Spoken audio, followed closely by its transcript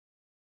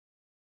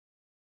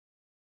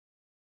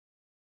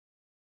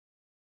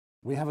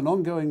We have an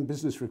ongoing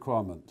business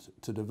requirement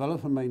to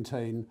develop and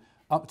maintain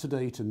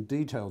up-to-date and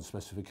detailed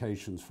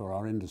specifications for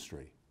our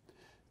industry.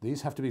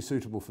 These have to be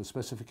suitable for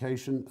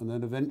specification and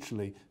then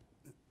eventually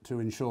to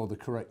ensure the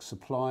correct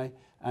supply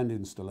and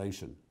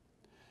installation.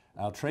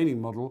 Our training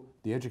model,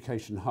 the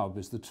Education Hub,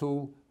 is the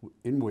tool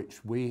in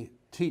which we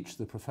teach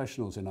the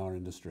professionals in our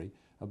industry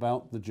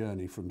about the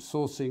journey from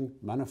sourcing,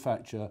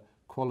 manufacture,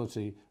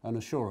 quality and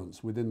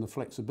assurance within the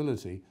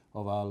flexibility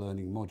of our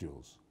learning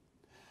modules.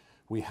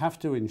 We have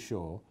to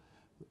ensure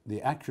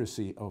the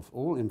accuracy of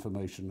all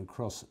information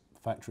across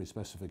factory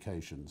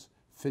specifications,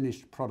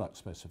 finished product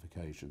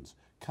specifications,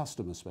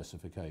 customer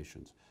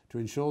specifications, to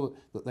ensure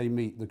that they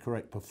meet the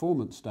correct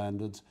performance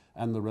standards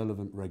and the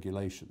relevant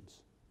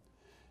regulations.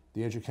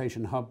 The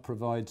Education Hub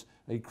provides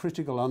a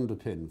critical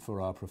underpin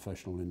for our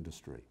professional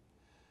industry.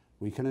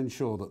 We can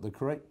ensure that the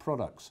correct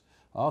products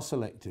are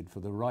selected for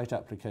the right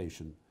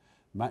application,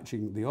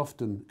 matching the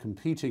often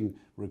competing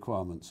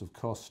requirements of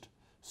cost,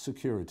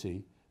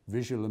 security,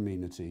 visual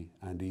amenity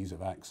and ease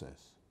of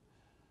access.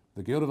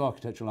 The Guild of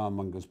Architectural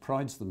Ironmongers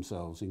prides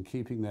themselves in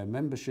keeping their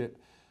membership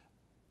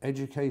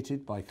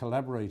educated by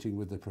collaborating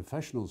with the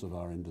professionals of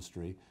our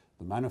industry,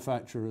 the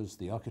manufacturers,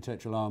 the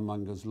architectural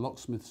ironmongers,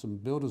 locksmiths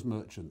and builders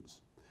merchants.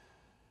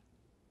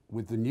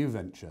 With the new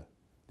venture,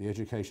 the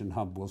Education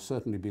Hub will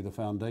certainly be the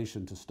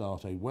foundation to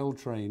start a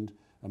well-trained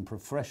and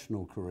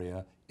professional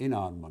career in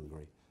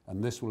ironmongery,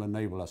 and this will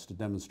enable us to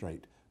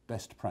demonstrate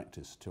best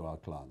practice to our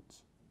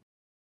clients.